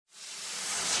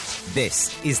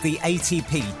This is the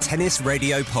ATP Tennis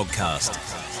Radio Podcast.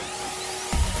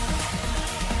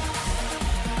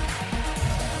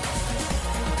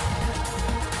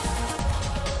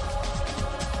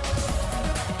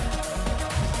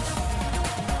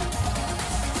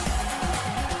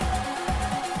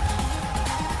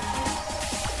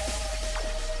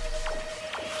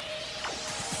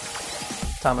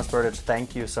 Tomas Berdych,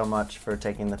 thank you so much for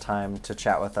taking the time to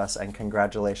chat with us, and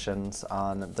congratulations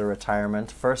on the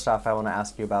retirement. First off, I want to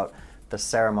ask you about the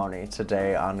ceremony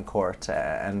today on court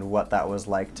and what that was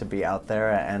like to be out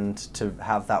there and to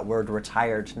have that word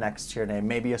retired next to your name.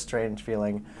 Maybe a strange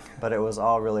feeling, but it was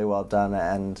all really well done,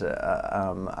 and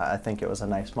I think it was a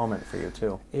nice moment for you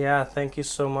too. Yeah, thank you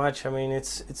so much. I mean,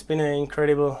 it's been an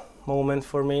incredible moment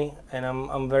for me, and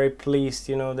I'm very pleased,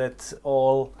 that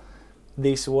all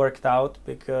this worked out,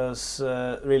 because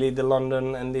really the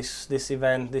London and this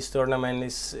event, this tournament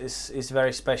is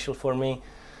very special for me.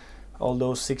 All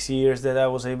those 6 years that I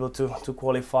was able to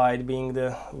qualify, being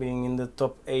in the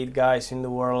top 8 guys in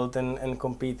the world and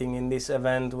competing in this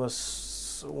event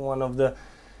was one of the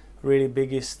really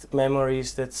biggest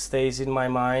memories that stays in my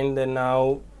mind. And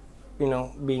now,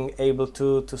 being able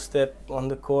to step on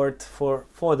the court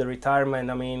for the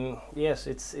retirement, I mean, yes,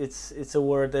 it's a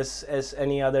word as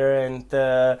any other,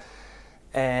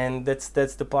 and that's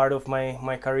the part of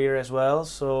my career as well.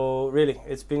 So really,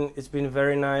 it's been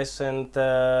very nice, and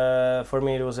for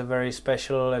me it was a very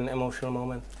special and emotional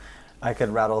moment. I could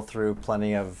rattle through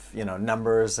plenty of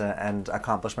numbers and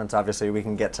accomplishments. Obviously, we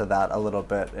can get to that a little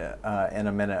bit in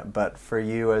a minute. But for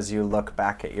you, as you look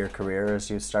back at your career,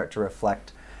 as you start to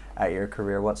reflect at your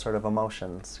career, what sort of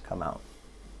emotions come out?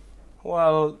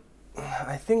 Well,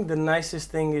 I think the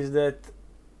nicest thing is that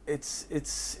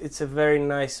it's a very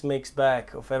nice mix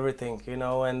bag of everything,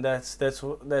 and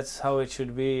that's how it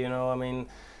should be, I mean,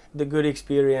 the good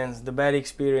experience, the bad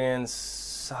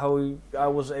experience, how I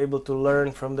was able to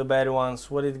learn from the bad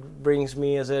ones, what it brings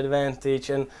me as an advantage,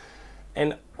 and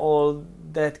all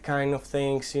that kind of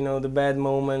things, the bad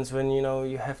moments when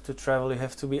you have to travel, you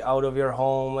have to be out of your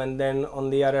home, and then on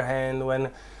the other hand, when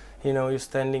you're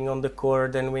standing on the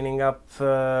court and winning up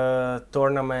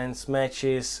tournaments,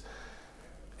 matches,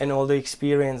 and all the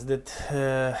experience that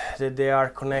they are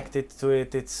connected to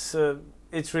it. It's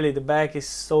really, the bag is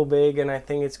so big, and I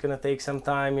think it's gonna take some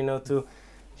time,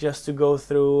 to go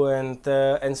through, and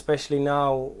especially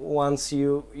now, once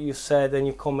you said and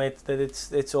you commit that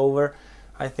it's over,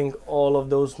 I think all of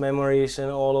those memories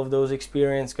and all of those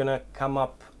experiences gonna come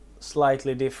up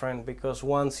slightly different, because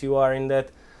once you are in that,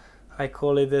 I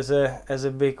call it as a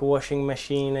big washing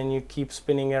machine, and you keep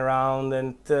spinning around,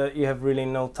 and you have really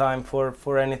no time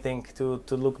for anything to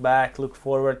look back, look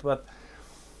forward. But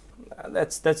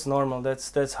that's normal.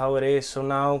 That's how it is. So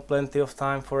now plenty of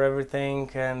time for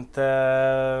everything, and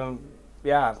the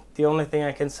only thing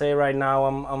I can say right now,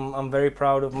 I'm very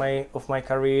proud of my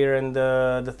career and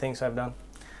the things I've done.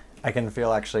 I can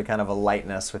feel actually kind of a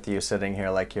lightness with you sitting here,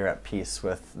 like you're at peace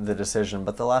with the decision.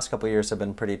 But the last couple of years have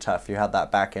been pretty tough. You had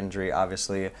that back injury,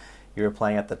 obviously. You were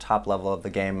playing at the top level of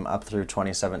the game up through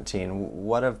 2017.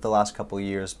 What have the last couple of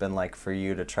years been like for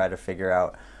you to try to figure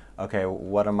out, okay,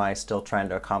 what am I still trying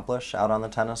to accomplish out on the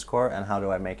tennis court, and how do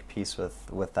I make peace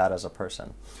with that as a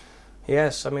person?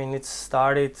 Yes, I mean, it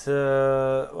started,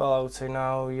 I would say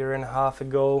now a year and a half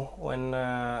ago, when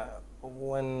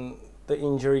the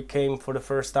injury came for the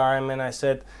first time, and I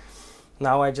said,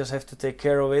 now I just have to take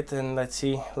care of it, and let's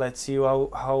see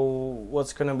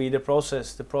what's gonna be the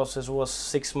process. The process was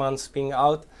 6 months being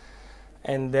out,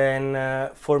 and then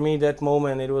for me that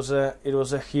moment it was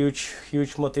a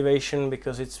huge motivation,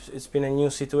 because it's been a new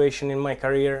situation in my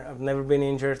career. I've never been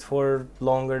injured for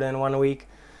longer than 1 week,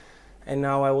 and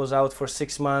now I was out for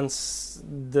 6 months.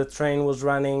 The train was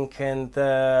running, and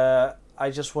I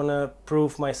just want to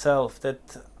prove myself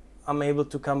that I'm able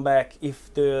to come back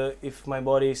if my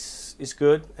body is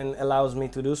good and allows me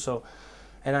to do so.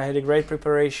 And I had a great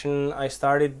preparation. I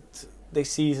started the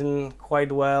season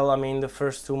quite well. I mean, the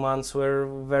first 2 months were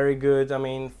very good. I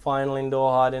mean, final in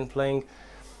Doha, then playing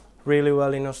really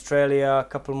well in Australia, a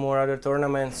couple more other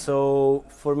tournaments. So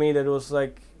for me, that was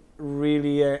like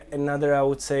really another, I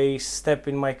would say, step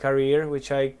in my career,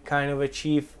 which I kind of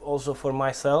achieved also for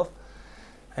myself.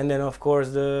 And then of course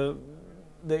the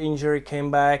injury came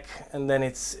back, and then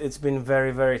it's been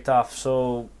very, very tough.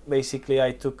 So basically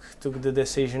I took the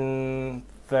decision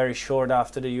very short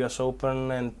after the US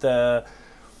Open,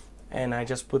 and I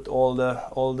just put all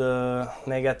the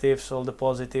negatives, all the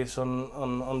positives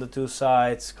on the two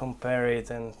sides, compare it,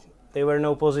 and there were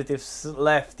no positives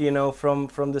left,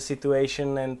 from the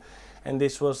situation, and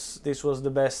this was the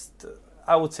best,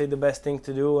 I would say, the best thing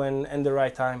to do, and the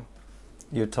right time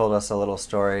You told us a little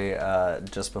story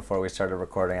just before we started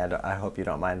recording. I hope you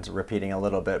don't mind repeating a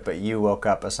little bit, but you woke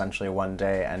up essentially one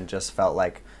day and just felt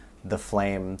like the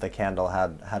flame, the candle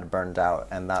had burned out,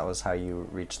 and that was how you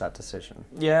reached that decision.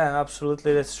 Yeah,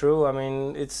 absolutely, that's true. I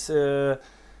mean, it's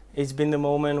been the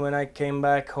moment when I came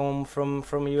back home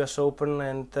from US Open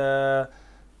and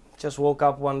just woke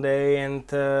up one day and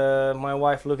my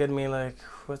wife looked at me like,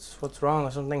 what's wrong,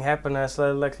 or something happened. I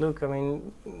said, like, look, I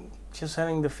mean, just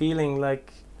having the feeling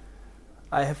like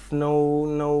I have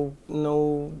no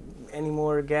any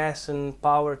more gas and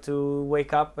power to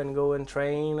wake up and go and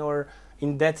train, or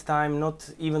in that time not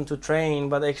even to train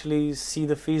but actually see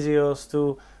the physios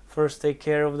to first take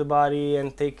care of the body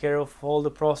and take care of all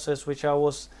the process which I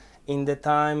was in the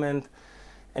time, and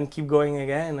keep going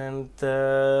again. And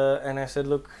I said,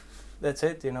 look, that's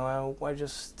it, you know, I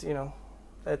just, you know,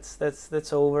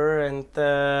 that's over, and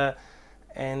the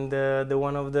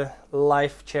one of the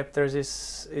life chapters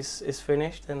is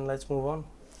finished, and let's move on.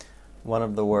 One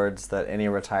of the words that any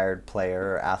retired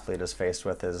player or athlete is faced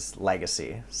with is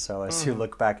legacy. So as you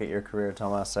look back at your career,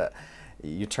 Tomas,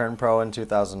 you turned pro in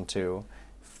 2002.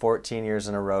 14 years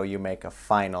in a row you make a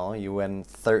final. You win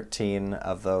 13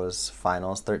 of those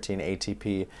finals, 13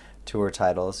 ATP Tour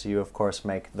titles. You, of course,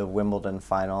 make the Wimbledon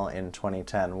final in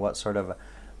 2010. What sort of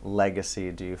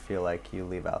legacy do you feel like you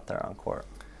leave out there on court?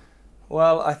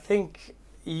 Well, I think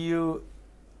you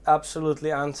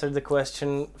absolutely answered the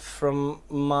question from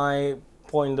my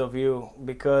point of view,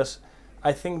 because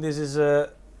I think this is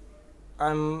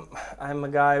I'm a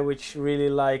guy which really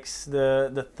likes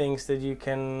the things that you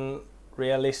can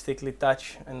realistically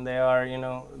touch, and they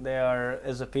are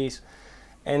as a piece.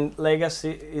 And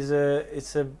legacy is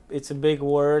it's a big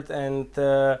word, and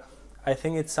I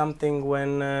think it's something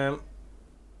when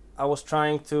I was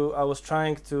trying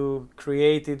to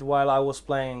create it while I was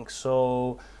playing.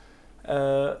 So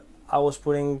I was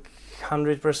putting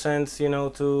 100%, you know,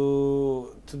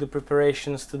 to the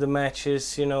preparations, to the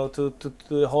matches, you know, to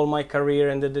the whole my career,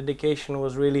 and the dedication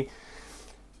was really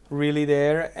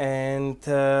there. And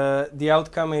the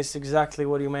outcome is exactly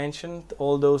what you mentioned,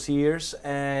 all those years.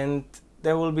 And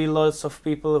there will be lots of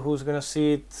people who's gonna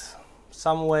see it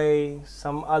some way,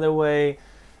 some other way,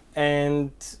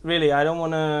 and really I don't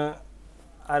wanna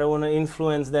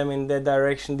influence them in that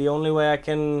direction. The only way I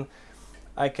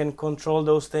can control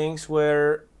those things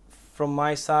were from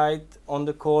my side on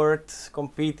the court,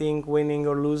 competing, winning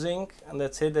or losing, and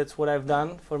that's it. That's what I've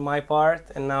done for my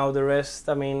part, and now the rest,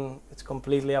 I mean, it's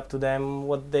completely up to them.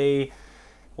 What they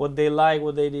like,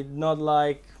 what they did not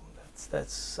like,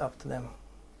 that's up to them.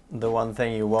 The one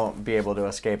thing you won't be able to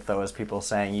escape, though, is people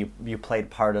saying you played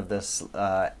part of this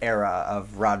era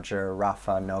of Roger,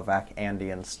 Rafa, Novak, Andy,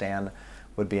 and Stan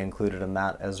would be included in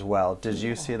that as well. Did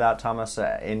you see that, Tomas,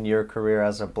 in your career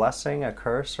as a blessing, a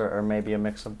curse, or maybe a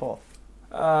mix of both?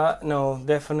 No,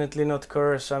 definitely not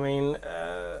curse. I mean,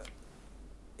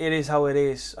 it is how it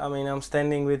is. I mean, I'm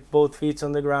standing with both feet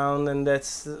on the ground, and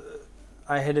that's.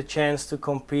 I had a chance to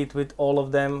compete with all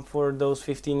of them for those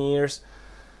 15 years.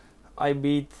 I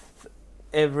beat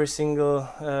every single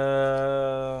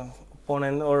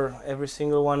opponent, or every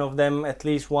single one of them at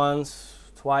least once,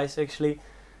 twice actually,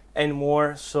 and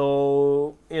more.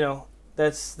 So, you know,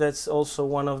 that's also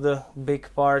one of the big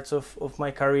parts of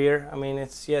my career. I mean,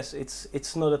 it's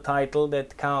not a title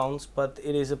that counts, but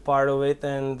it is a part of it.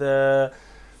 And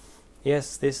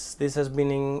yes, this has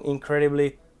been an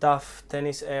incredibly tough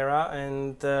tennis era,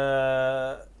 and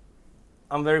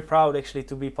I'm very proud actually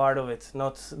to be part of it.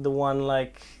 Not the one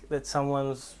like that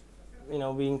someone's, you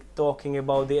know, being talking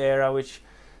about the era which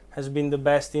has been the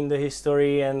best in the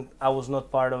history, and I was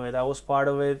not part of it. I was part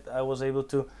of it. I was able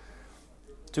to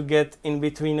get in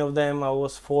between of them. I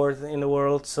was fourth in the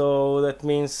world, so that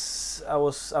means I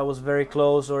was very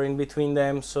close or in between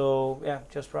them. So yeah,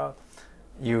 just proud.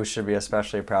 You should be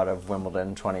especially proud of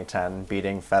Wimbledon 2010,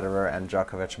 beating Federer and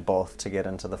Djokovic both to get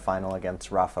into the final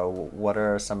against Rafa. What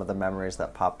are some of the memories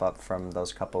that pop up from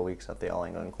those couple weeks at the All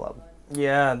England Club?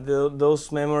 Yeah,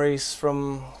 those memories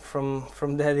from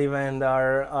that event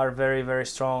are very, very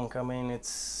strong. I mean,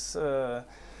 it's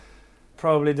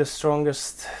probably the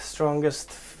strongest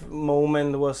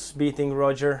moment was beating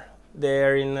Roger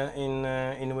there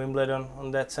in Wimbledon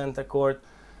on that center court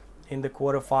in the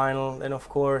quarterfinal. And of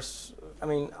course, I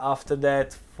mean, after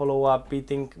that follow up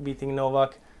beating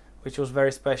Novak, which was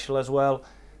very special as well.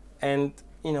 And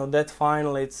you know, that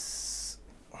final, it's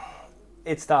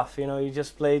tough. You know, you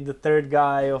just played the third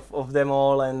guy of them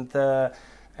all, and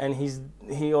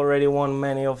he already won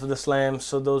many of the slams,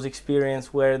 so those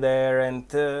experiences were there. And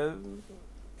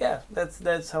yeah,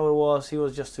 that's how it was. He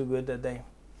was just too good that day.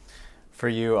 For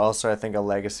you, also, I think a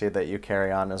legacy that you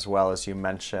carry on as well, as you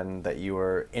mentioned that you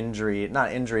were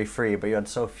not injury-free, but you had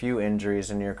so few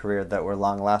injuries in your career that were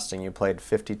long-lasting. You played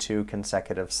 52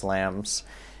 consecutive slams.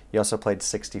 You also played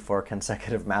 64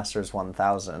 consecutive Masters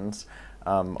 1000s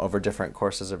over different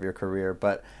courses of your career.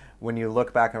 But when you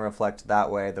look back and reflect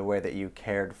that way, the way that you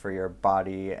cared for your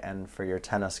body and for your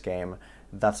tennis game,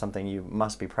 that's something you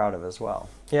must be proud of as well.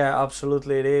 Yeah,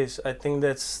 absolutely it is. I think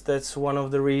that's one of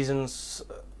the reasons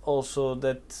also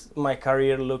that my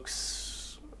career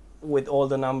looks, with all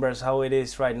the numbers, how it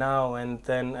is right now,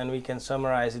 and we can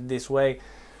summarize it this way,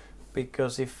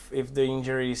 because if the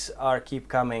injuries keep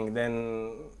coming,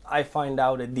 then I find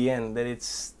out at the end that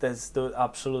that's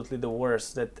absolutely the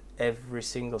worst that every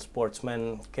single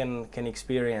sportsman can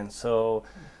experience. So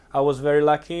I was very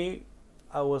lucky.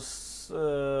 I was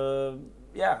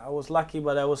lucky,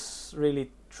 but I was really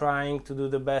trying to do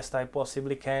the best I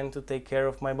possibly can to take care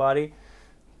of my body.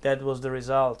 That was the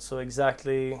result. So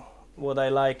exactly what I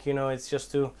like, it's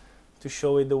just to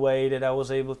show it the way that I was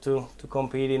able to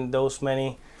compete in those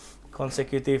many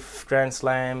consecutive Grand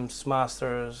Slams,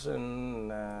 Masters, and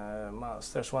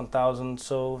Masters 1000,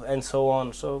 and so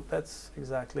on. So that's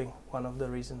exactly one of the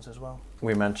reasons as well.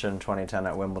 We mentioned 2010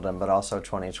 at Wimbledon, but also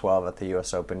 2012 at the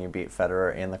US Open. You beat Ferrer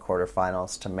in the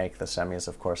quarterfinals to make the semis,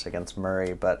 of course, against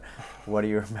Murray. But what do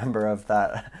you remember of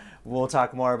that? We'll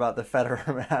talk more about the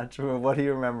Federer match. What do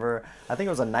you remember? I think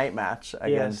it was a night match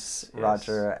against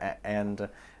Roger, and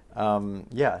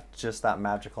just that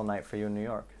magical night for you in New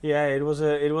York. Yeah, it was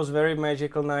a very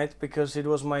magical night, because it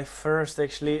was my first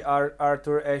actually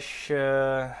Arthur Ashe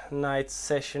night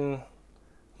session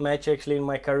match actually in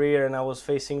my career, and I was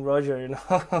facing Roger,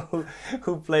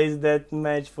 who plays that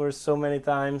match for so many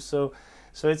times. So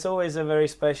it's always a very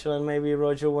special, and maybe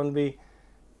Roger won't be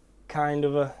kind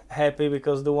of happy,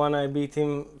 because the one I beat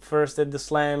him first at the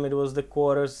Slam, it was the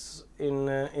quarters in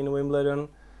Wimbledon,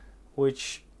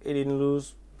 which he didn't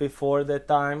lose before that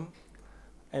time,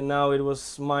 and now it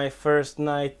was my first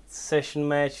night session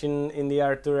match in the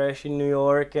Arthur Ashe in New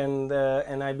York, and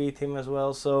I beat him as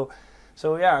well. So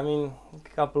yeah, I mean, a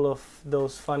couple of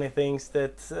those funny things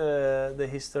that the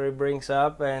history brings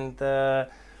up, and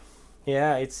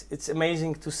it's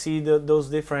amazing to see those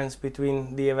difference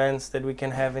between the events that we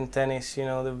can have in tennis.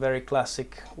 The very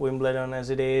classic Wimbledon as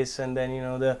it is, and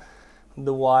then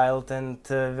the wild and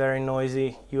very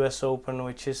noisy US Open,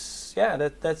 which is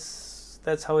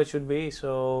that's how it should be.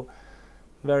 So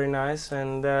very nice.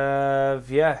 And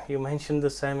you mentioned the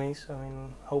semis. I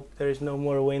mean, hope there is no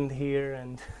more wind here,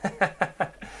 and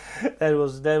that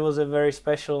was a very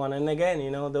special one. And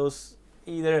again, those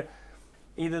either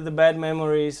the bad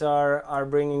memories are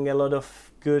bringing a lot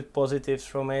of good positives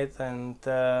from it, and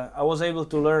I was able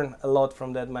to learn a lot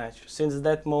from that match. Since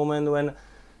that moment,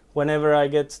 whenever I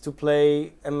get to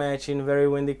play a match in very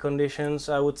windy conditions,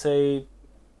 I would say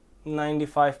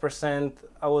 95%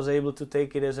 I was able to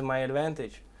take it as my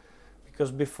advantage,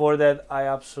 because before that I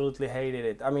absolutely hated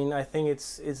it. I mean, I think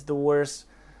it's the worst,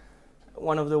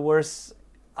 one of the worst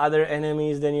other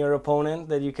enemies than your opponent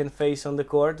that you can face on the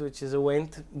court, which is a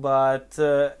wind. But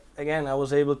again, I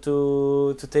was able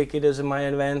to take it as my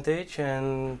advantage,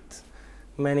 and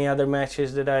many other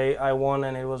matches that I won,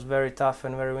 and it was very tough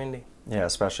and very windy. Yeah,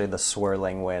 especially the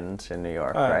swirling wind in New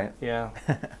York, right? Yeah,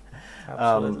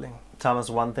 absolutely. Tomas,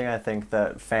 one thing I think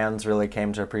that fans really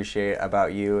came to appreciate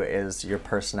about you is your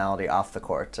personality off the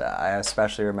court. I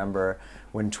especially remember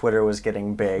when Twitter was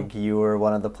getting big, you were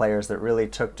one of the players that really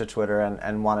took to Twitter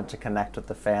and wanted to connect with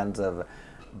the fans of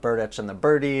Berdych and the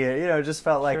Birdie. Just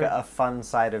felt like a fun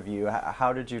side of you.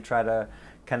 How did you try to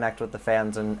connect with the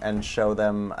fans and show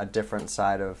them a different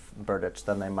side of Berdych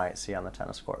than they might see on the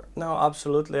tennis court? No,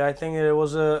 absolutely. I think there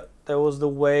was the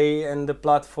way and the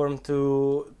platform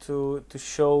to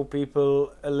show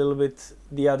people a little bit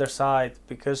the other side,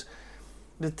 because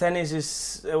the tennis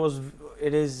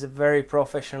is very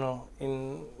professional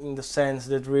in the sense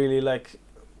that really, like,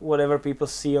 whatever people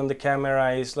see on the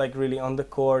camera is like really on the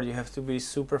court. You have to be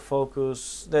super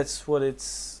focused. That's what it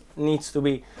needs to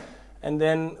be. And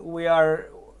then we are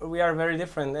very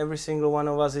different. Every single one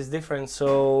of us is different.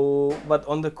 So, but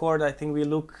on the court, I think we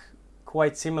look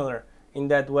quite similar in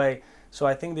that way. So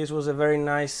I think this was a very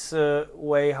nice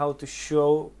way how to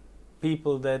show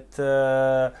people that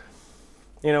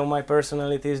my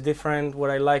personality is different, what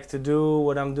I like to do,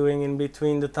 what I'm doing in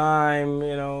between the time,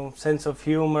 sense of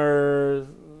humor,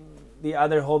 the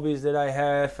other hobbies that I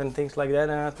have, and things like that.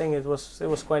 And I think it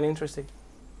was quite interesting.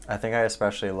 I think I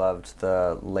especially loved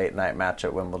the late night match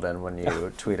at Wimbledon when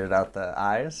you tweeted out the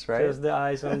eyes, right? Just the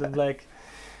eyes on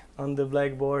the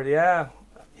blackboard. Yeah,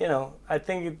 I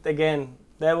think again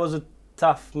that was a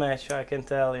tough match, I can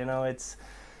tell.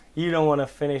 You don't want to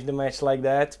finish the match like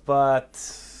that, but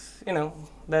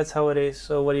that's how it is.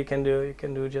 So what you can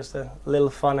do just a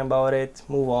little fun about it,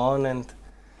 move on,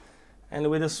 and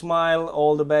with a smile,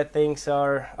 all the bad things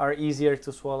are easier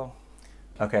to swallow.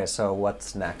 Okay, so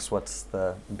what's next? What's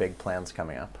the big plans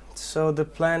coming up? So the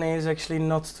plan is actually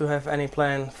not to have any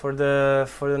plan for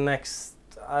the next,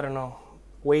 I don't know,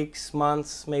 weeks,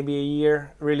 months, maybe a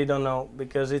year. Really don't know,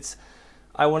 because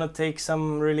I want to take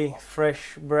some really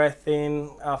fresh breath in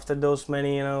after those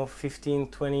many 15,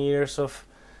 20 years of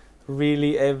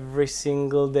really every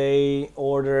single day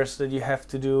orders that you have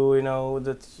to do,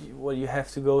 what you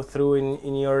have to go through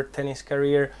in your tennis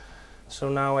career. So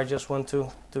now I just want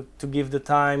to give the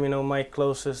time, my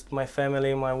closest, my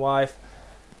family, my wife,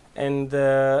 and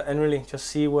really just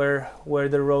see where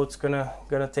the road's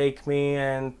gonna take me,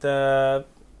 and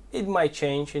it might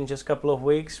change in just a couple of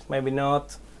weeks, maybe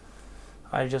not.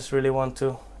 I just really want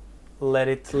to let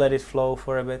it flow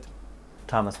for a bit.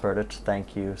 Tomas Berdych,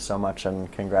 thank you so much,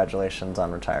 and congratulations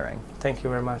on retiring. Thank you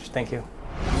very much. Thank you.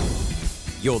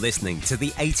 You're listening to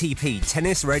the ATP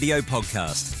Tennis Radio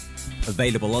Podcast.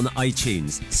 Available on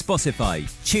iTunes, Spotify,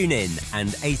 TuneIn and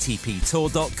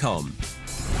atptour.com.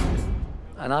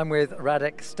 And I'm with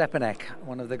Radek Stepanek,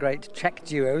 one of the great Czech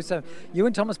duos. So you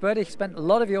and Tomas Berdych spent a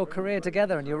lot of your career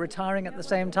together, and you're retiring at the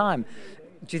same time.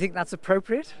 Do you think that's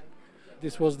appropriate?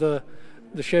 This was the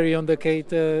cherry on the cake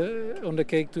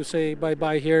to say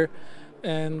bye-bye here.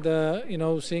 And,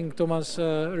 seeing Tomas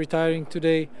retiring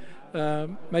today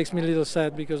makes me a little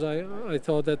sad, because I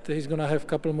thought that he's going to have a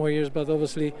couple more years, but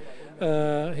obviously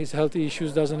his health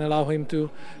issues doesn't allow him to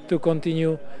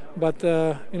continue. But,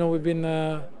 we've been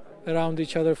around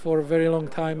each other for a very long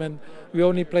time, and we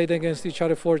only played against each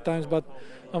other 4 times, but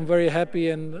I'm very happy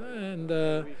and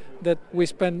that we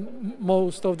spend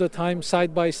most of the time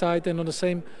side by side and on the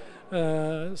same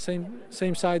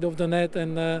side of the net,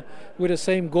 and with the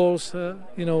same goals,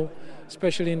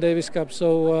 especially in Davis Cup.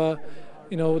 So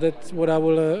that's what I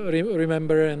will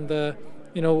remember. And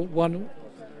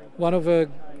one of the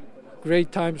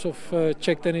great times of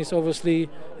Czech tennis obviously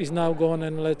is now gone,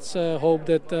 and let's hope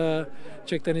that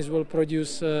Czech tennis will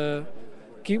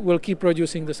keep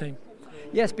producing the same.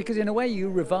 Yes, because in a way you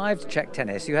revived Czech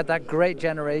tennis. You had that great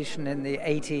generation in the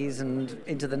 80s and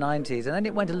into the 90s, and then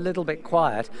it went a little bit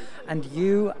quiet. And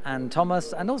you and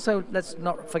Tomas, and also let's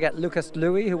not forget Lucas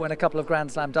Louis, who won a couple of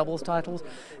Grand Slam doubles titles.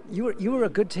 You were a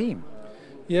good team.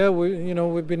 Yeah,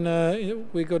 we've been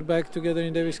we got back together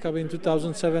in Davis Cup in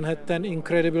 2007. Had 10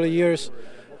 incredible years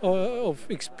of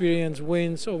experience,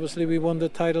 wins. Obviously, we won the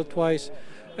title twice.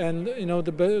 And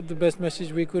the best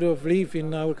message we could have leave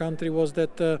in our country was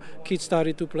that kids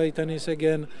started to play tennis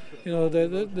again.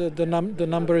 The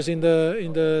numbers in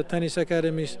the tennis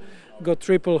academies got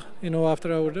triple.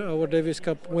 After our Davis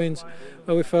Cup wins,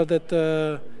 we felt that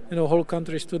whole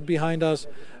country stood behind us.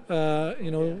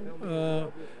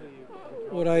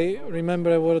 What I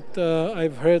remember, what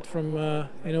I've heard from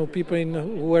people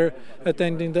who were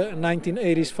attending the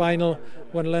 1980s final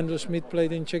when Leandro Schmidt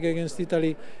played in Czech against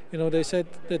Italy. They said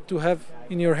that to have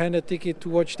in your hand a ticket to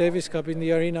watch Davis Cup in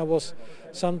the arena was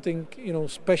something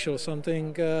special,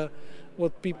 something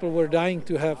what people were dying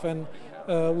to have, and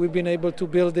we've been able to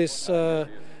build this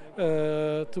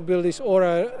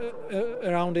aura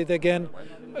around it again,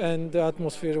 and the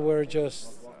atmosphere were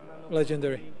just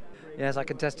legendary. Yes, I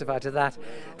can testify to that.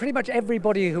 Pretty much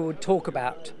everybody who would talk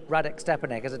about Radek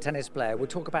Stepanek as a tennis player would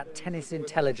talk about tennis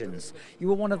intelligence. You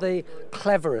were one of the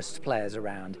cleverest players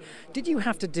around. Did you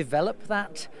have to develop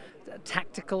that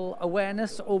tactical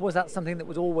awareness, or was that something that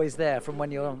was always there from when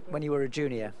you were a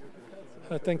junior?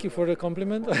 Thank you for the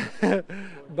compliment.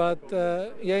 But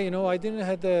I didn't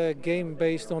have a game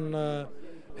based on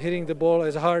hitting the ball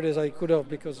as hard as I could have,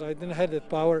 because I didn't have that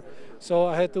power, so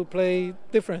I had to play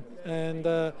different. And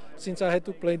since I had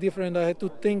to play different, I had to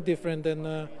think different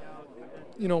than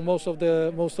most of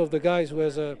the guys who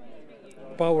has a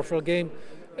powerful game.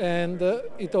 And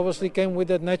it obviously came with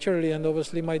that naturally. And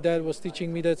obviously my dad was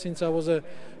teaching me that since I was a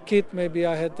kid. Maybe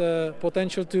I had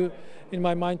potential in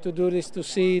my mind to do this, to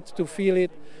see it, to feel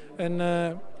it,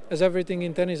 and. As everything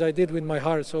in tennis, I did with my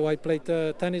heart. So I played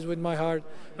tennis with my heart.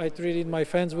 I treated my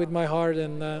fans with my heart,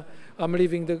 and I'm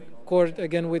leaving the court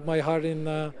again with my heart in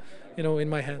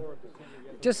my hand.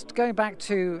 Just going back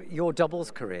to your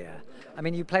doubles career, I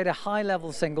mean, you played a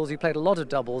high-level singles, you played a lot of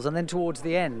doubles, and then towards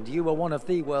the end, you were one of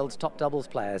the world's top doubles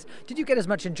players. Did you get as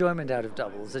much enjoyment out of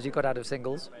doubles as you got out of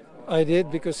singles? I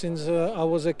did, because since I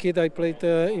was a kid, I played,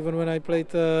 even when I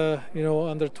played,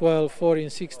 under 12, 14,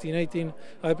 16, 18,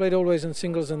 I played always in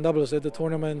singles and doubles at the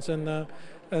tournaments, and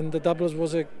the doubles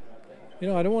was a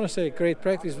I don't want to say great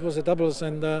practice. It was a doubles,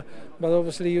 and but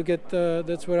obviously you get.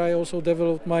 That's where I also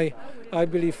developed my, I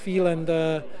believe, feel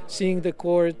and seeing the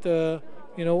court.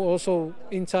 Also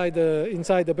inside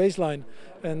the baseline,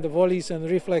 and the volleys and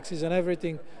reflexes and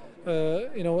everything.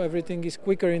 Everything is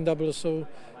quicker in doubles, so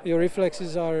your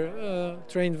reflexes are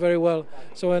trained very well.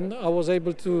 So, and I was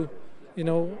able to,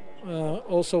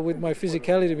 also with my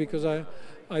physicality, because I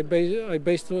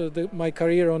based my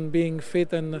career on being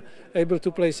fit and able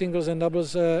to play singles and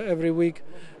doubles every week,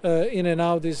 in and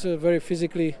out is very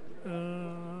physically.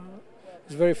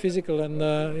 It's very physical,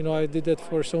 and I did that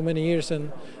for so many years,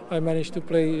 and I managed to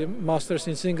play masters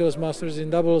in singles, masters in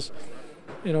doubles.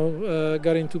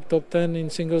 Got into top 10 in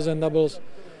singles and doubles.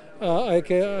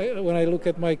 When I look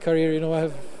at my career, I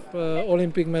have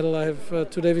Olympic medal, I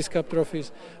have 2 Davis Cup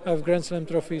trophies, I have Grand Slam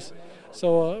trophies.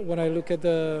 So when I look at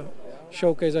the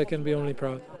showcase, I can be only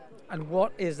proud. And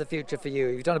what is the future for you?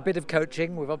 You've done a bit of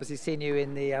coaching. We've obviously seen you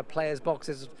in the players'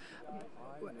 boxes.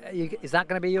 Is that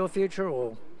going to be your future,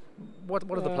 or what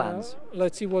are the plans?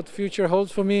 Let's see what future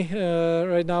holds for me.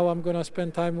 Right now, I'm going to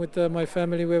spend time with my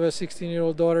family. We have a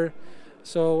 16-year-old daughter,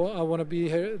 so I want to be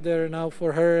there now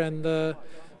for her, and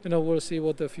we'll see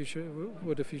what the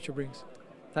future brings.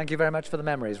 Thank you very much for the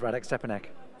memories, Radek Stepanek.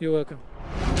 You're welcome.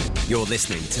 You're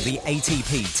listening to the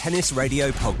ATP Tennis Radio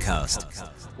Podcast.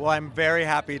 Well, I'm very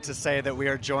happy to say that we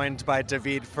are joined by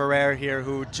David Ferrer here,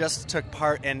 who just took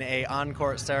part in a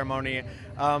on-court ceremony.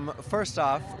 First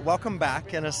off, welcome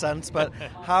back in a sense, but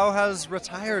how has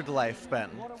retired life been?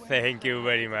 Thank you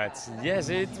very much. Yes,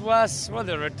 it was,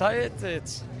 the retired,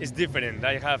 it's different.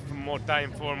 I have more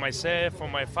time for myself, for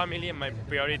my family, and my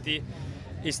priority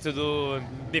is to do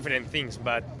different things,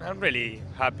 but I'm really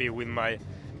happy with my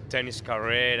tennis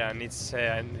career, and it's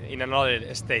in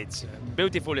another stage.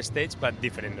 Beautiful stage, but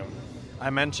different though. I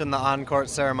mentioned the on-court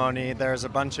ceremony. There's a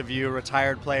bunch of you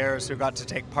retired players who got to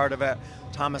take part of it.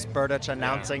 Tomas Berdych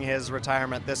announcing his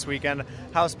retirement this weekend.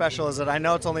 How special is it? I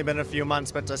know it's only been a few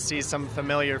months, but to see some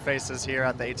familiar faces here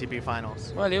at the ATP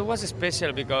Finals. Well, it was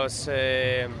special because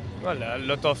a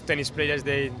lot of tennis players,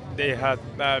 they had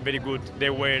very good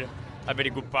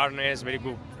partners, very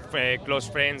good close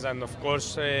friends, and of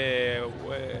course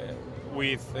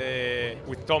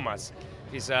with Tomas.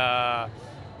 He's an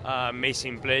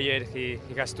amazing player. He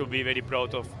has to be very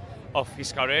proud of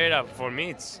his career. And for me,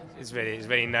 it's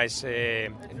very nice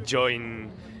join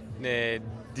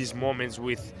these moments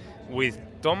with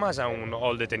Tomas and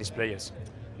all the tennis players.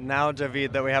 Now,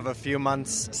 David, that we have a few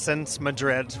months since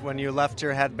Madrid, when you left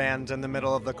your headband in the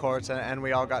middle of the court and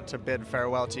we all got to bid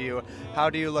farewell to you, how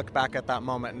do you look back at that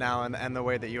moment now and the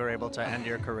way that you were able to end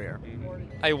your career?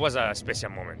 It was a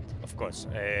special moment, of course.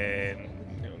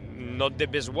 Not the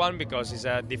best one, because it's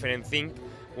a different thing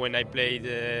when I played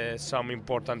some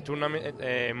important tournament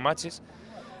matches,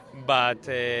 but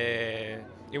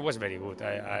it was very good.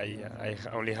 I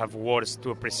only have words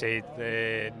to appreciate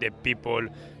the people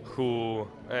who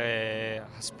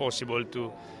has possible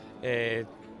to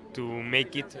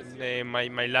make it.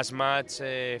 My last match,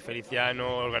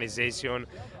 Feliciano, organization,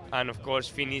 and of course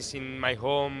finish in my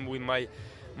home with my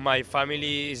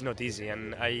family is not easy,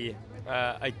 and I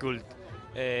could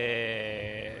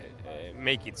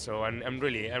make it. So I'm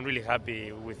really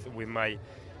happy with my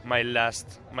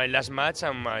last match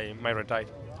and my retire.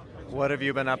 What have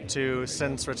you been up to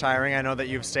since retiring? I know that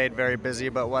you've stayed very busy,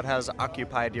 but what has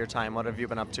occupied your time? What have you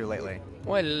been up to lately?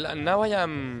 Well, now I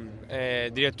am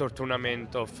director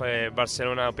tournament of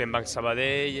Barcelona Open Bank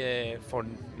Sabadell. For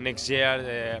next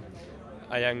year,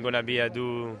 I am gonna be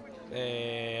in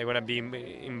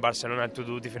Barcelona to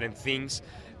do different things,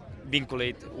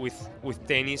 vinculate with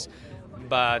tennis.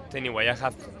 But anyway, I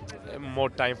have more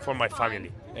time for my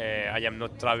family. I am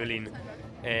not traveling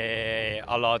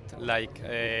a lot like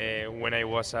when I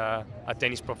was a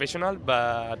tennis professional,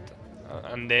 but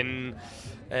and then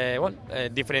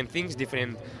different things,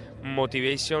 different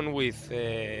motivation with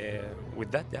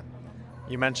that. Yeah.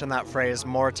 You mentioned that phrase,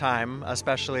 more time,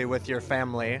 especially with your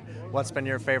family. What's been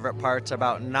your favorite part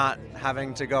about not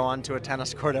having to go onto a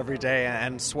tennis court every day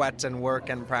and sweat and work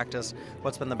and practice?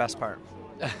 What's been the best part?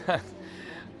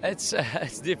 It's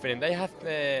different. I have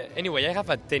a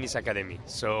tennis academy,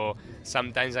 so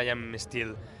sometimes I am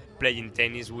still playing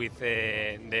tennis with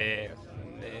the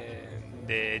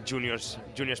juniors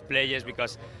players,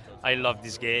 because I love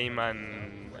this game,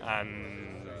 and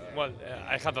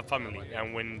I have a family,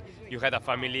 and when you have a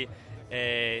family,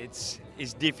 it's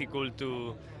difficult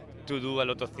to do a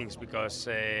lot of things, because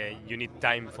you need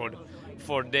time for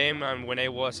them. And when I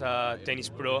was a tennis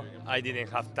pro, I didn't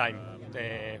have time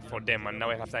for them, and now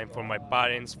I have time for my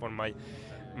parents, for my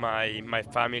my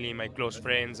family, my close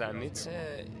friends, and it's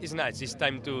nice. It's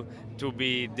time to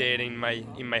be there in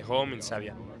my home in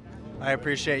Savia. I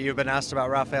appreciate you've been asked about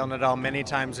Rafael Nadal many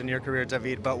times in your career,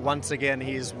 David, but once again,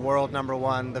 he's world number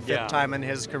one, the fifth time in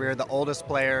his career, the oldest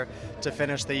player to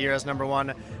finish the year as number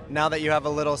one. Now that you have a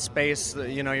little space,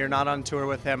 you're not on tour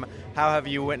with him, how have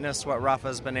you witnessed what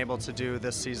Rafa's been able to do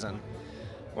this season?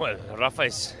 Well, Rafa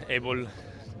is able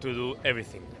to do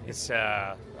everything. It's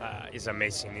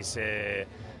amazing. He's a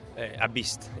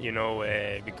beast,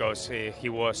 because he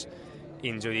was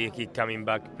injured. He coming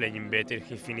back playing better.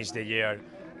 He finished the year.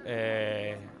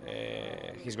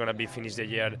 He's gonna be finished the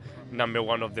year number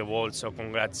one of the world. So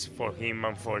congrats for him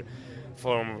and for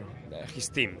his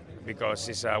team, because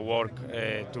it's a work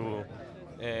to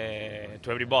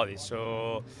everybody.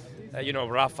 So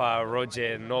Rafa,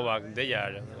 Roger, Novak, they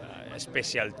are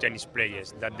special tennis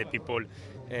players that the people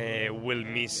will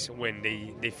miss when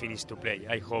they finish to play.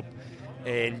 I hope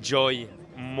enjoy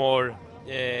more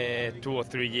 2 or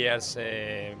 3 years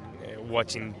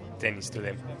watching tennis to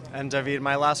them. And David,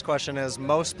 my last question is,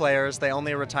 most players, they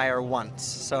only retire once.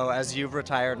 So as you've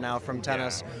retired now from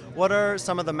tennis, what are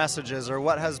some of the messages, or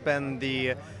what has been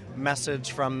the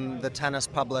message from the tennis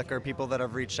public or people that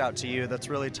have reached out to you that's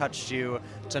really touched you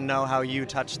to know how you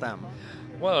touch them?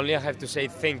 Well, only I have to say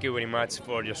thank you very much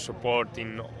for your support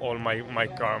in all my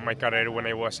career when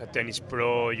I was a tennis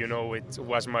pro. It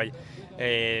was my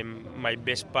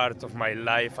best part of my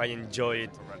life. I enjoyed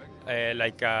it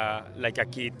like a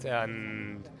kid,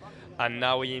 and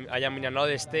now I am in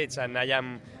another stage, and I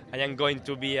am going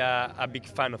to be a big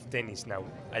fan of tennis now.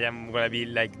 I am going to be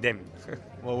like them.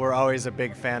 Well, we're always a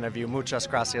big fan of you. Muchas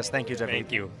gracias. Thank you, David.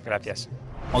 Thank you. Gracias.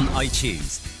 On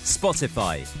iTunes,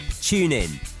 Spotify,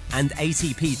 TuneIn, and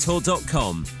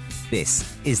ATPTour.com.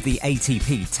 This is the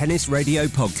ATP Tennis Radio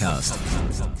Podcast.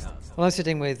 Well, I'm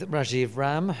sitting with Rajeev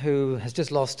Ram, who has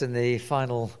just lost in the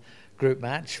final group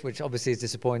match, which obviously is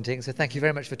disappointing. So thank you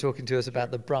very much for talking to us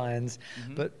about the Bryans.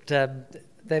 Mm-hmm. But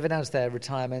they've announced their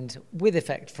retirement with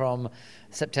effect from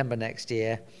September next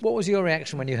year. What was your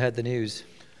reaction when you heard the news?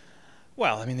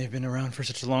 Well, I mean, they've been around for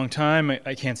such a long time.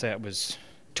 I can't say I was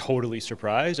totally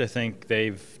surprised. I think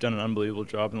they've done an unbelievable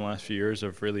job in the last few years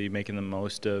of really making the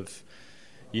most of,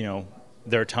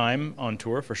 their time on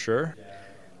tour, for sure.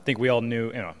 I think we all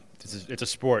knew, it's a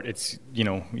sport. It's,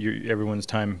 everyone's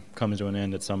time comes to an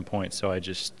end at some point. So I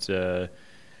just, the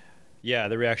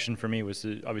reaction for me was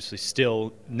obviously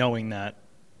still knowing that,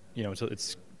 so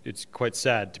it's quite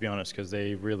sad, to be honest, because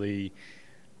they really,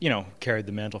 carried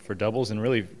the mantle for doubles and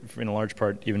really, in a large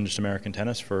part, even just American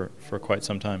tennis for quite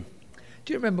some time.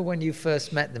 Do you remember when you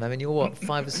first met them? I mean, you were,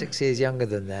 5 or 6 years younger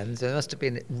than them, so it must have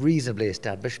been reasonably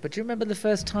established. But do you remember the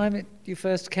first time you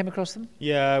first came across them?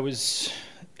 Yeah,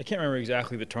 I can't remember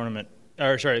exactly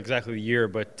exactly the year,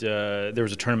 but there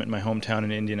was a tournament in my hometown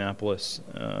in Indianapolis,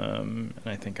 and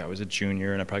I think I was a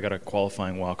junior, and I probably got a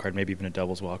qualifying wildcard, maybe even a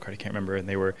doubles wildcard, I can't remember, and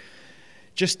they were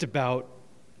just about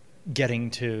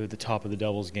getting to the top of the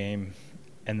doubles game,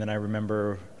 and then I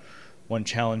remember one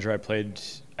challenger I played,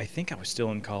 I think I was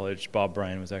still in college. Bob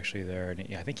Bryan was actually there,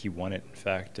 and I think he won it, in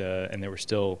fact. And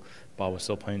Bob was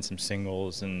still playing some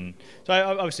singles, and so I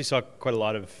obviously saw quite a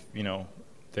lot of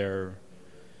their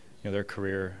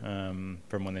career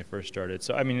from when they first started.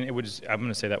 So I mean, I'm going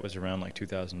to say that was around like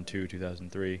 2002,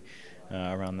 2003,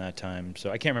 around that time. So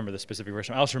I can't remember the specific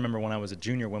version. I also remember when I was a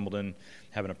junior at Wimbledon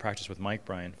having a practice with Mike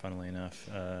Bryan, funnily enough.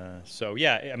 So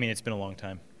yeah, I mean, it's been a long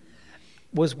time.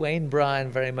 Was Wayne Bryan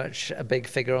very much a big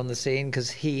figure on the scene? Because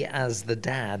he, as the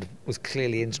dad, was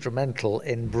clearly instrumental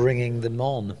in bringing them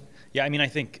on. Yeah, I mean, I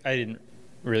think I didn't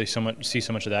really see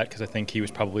so much of that because I think he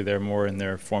was probably there more in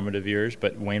their formative years.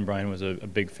 But Wayne Bryan was a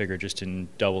big figure just in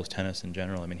doubles tennis in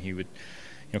general. I mean, he would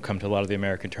come to a lot of the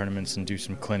American tournaments and do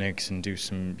some clinics and do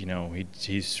some,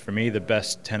 he's, for me, the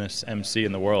best tennis MC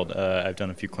in the world. I've done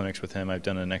a few clinics with him. I've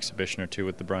done an exhibition or two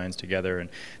with the Bryans together, and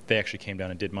they actually came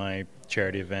down and did my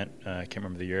charity event. I can't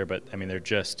remember the year, but, I mean,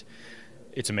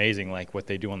 it's amazing, like, what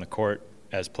they do on the court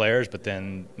as players, but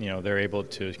then, they're able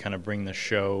to kind of bring the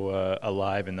show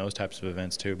alive in those types of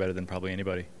events, too, better than probably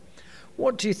anybody.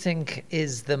 What do you think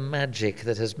is the magic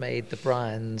that has made the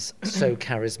Bryans so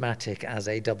charismatic as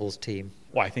a doubles team?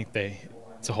 Well, I think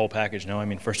it's a whole package, no? I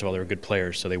mean, first of all, they were good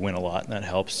players, so they win a lot, and that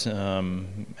helps. I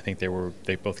think they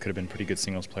both could have been pretty good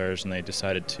singles players, and they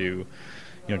decided to,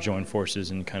 join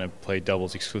forces and kind of play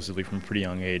doubles exclusively from a pretty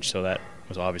young age, so that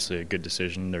was obviously a good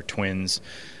decision. They're twins,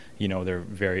 they're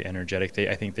very energetic.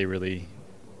 I think they really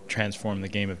transformed the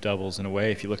game of doubles in a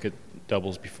way. If you look at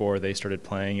doubles before they started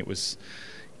playing, it was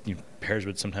pairs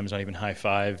would sometimes not even high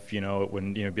five. It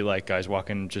wouldn't be like guys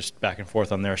walking just back and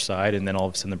forth on their side, and then all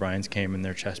of a sudden the Bryans came and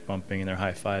they're chest bumping and they're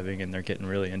high fiving and they're getting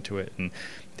really into it, and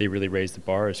they really raised the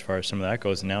bar as far as some of that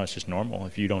goes. And now it's just normal.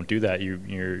 If you don't do that,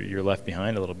 you're left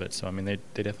behind a little bit. So they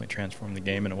definitely transformed the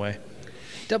game in a way.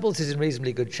 Doubles is in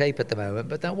reasonably good shape at the moment,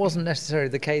 but that wasn't necessarily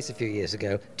the case a few years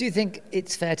ago. Do you think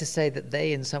it's fair to say that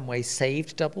they in some way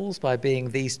saved doubles by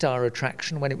being the star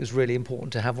attraction when it was really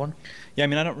important to have one? Yeah,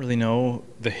 I don't really know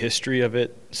the history of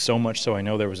it so much, so I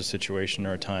know there was a situation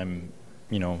or a time,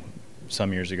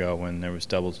 some years ago when there was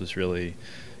doubles was really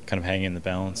kind of hanging in the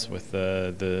balance with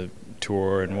the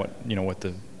tour and what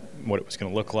it was going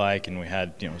to look like, and we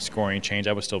had scoring change.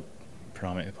 I was still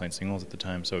predominantly playing singles at the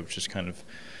time, so it was just kind of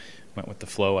went with the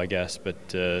flow, I guess.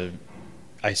 But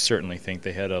I certainly think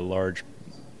they had a large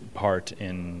part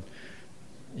in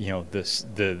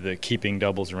the keeping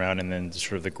doubles around, and then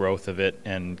sort of the growth of it,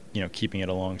 and keeping it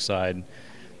alongside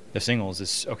the singles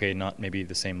is not maybe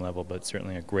the same level, but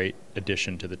certainly a great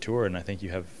addition to the tour. And I think you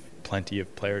have plenty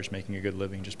of players making a good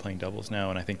living just playing doubles now,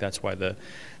 and I think that's why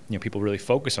people really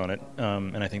focus on it,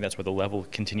 and I think that's why the level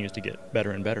continues to get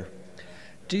better and better.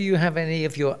 Do you have any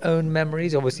of your own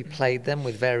memories? Obviously played them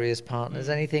with various partners.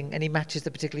 Any matches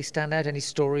that particularly stand out? Any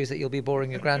stories that you'll be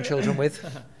boring your grandchildren with?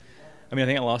 I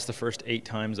think I lost the first 8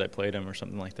 times I played them or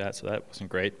something like that, so that wasn't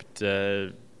great. But,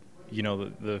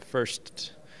 the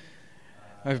first...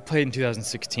 I played in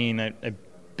 2016. I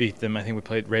beat them. I think we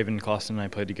played... Raven Clausen and I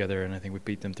played together, and I think we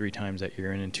beat them 3 times that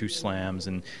year and in 2 slams.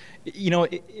 And,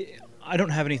 I don't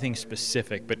have anything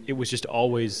specific, but it was just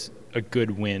always a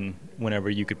good win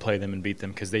whenever you could play them and beat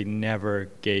them, because they never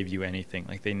gave you anything.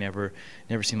 Like, they never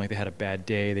seemed like they had a bad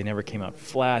day. They never came out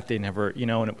flat. They never,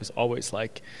 and it was always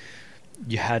like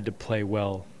you had to play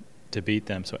well to beat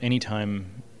them. So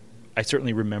anytime, I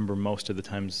certainly remember most of the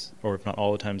times, or if not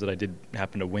all the times, that I did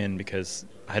happen to win, because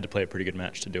I had to play a pretty good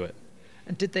match to do it.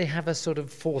 And did they have a sort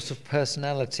of force of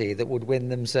personality that would win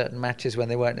them certain matches when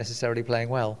they weren't necessarily playing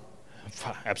well?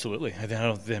 Absolutely. They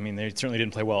certainly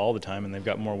didn't play well all the time, and they've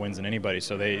got more wins than anybody.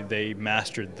 So they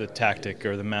mastered the tactic,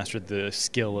 or they mastered the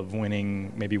skill of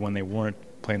winning maybe when they weren't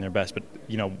playing their best. But,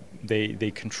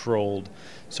 they controlled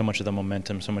so much of the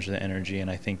momentum, so much of the energy, and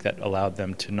I think that allowed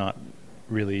them to not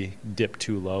really dip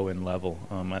too low in level.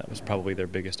 That was probably their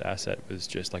biggest asset, was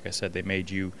just, like I said, they made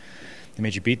you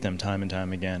beat them time and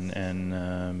time again,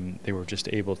 and they were just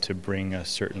able to bring a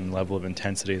certain level of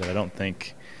intensity that I don't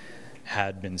think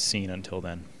had been seen until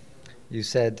then. You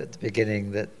said at the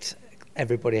beginning that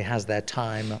everybody has their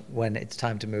time when it's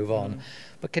time to move on,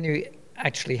 but can you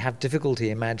actually have difficulty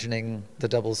imagining the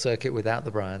doubles circuit without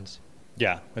the Bryans?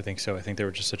 Yeah, I think so. I think they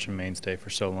were just such a mainstay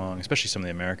for so long, especially some of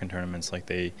the American tournaments. Like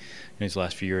in these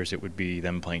last few years, it would be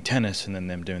them playing tennis and then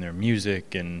them doing their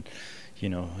music, and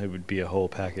it would be a whole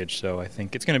package. So I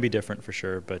think it's going to be different for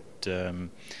sure, but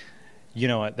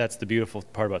that's the beautiful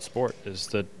part about sport, is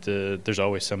that there's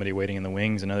always somebody waiting in the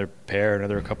wings, another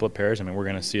couple of pairs. We're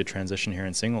going to see a transition here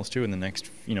in singles too in the next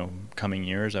coming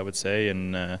years, I would say,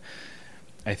 and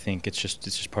I think it's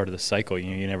just part of the cycle.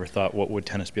 You never thought, what would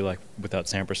tennis be like without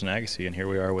Sampras and Agassi, and here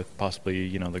we are with possibly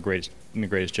the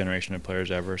greatest generation of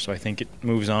players ever. So I think it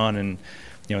moves on, and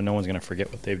no one's going to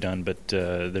forget what they've done, but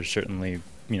there's certainly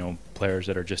players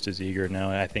that are just as eager now.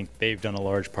 And I think they've done a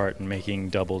large part in making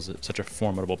doubles such a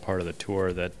formidable part of the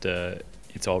tour that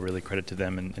it's all really credit to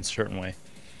them in a certain way.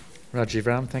 Rajeev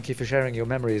Ram, thank you for sharing your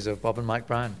memories of Bob and Mike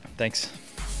Bryan. Thanks.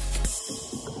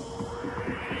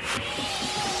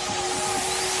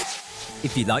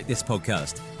 If you like this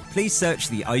podcast, please search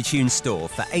the iTunes store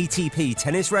for ATP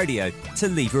Tennis Radio to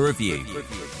leave a review.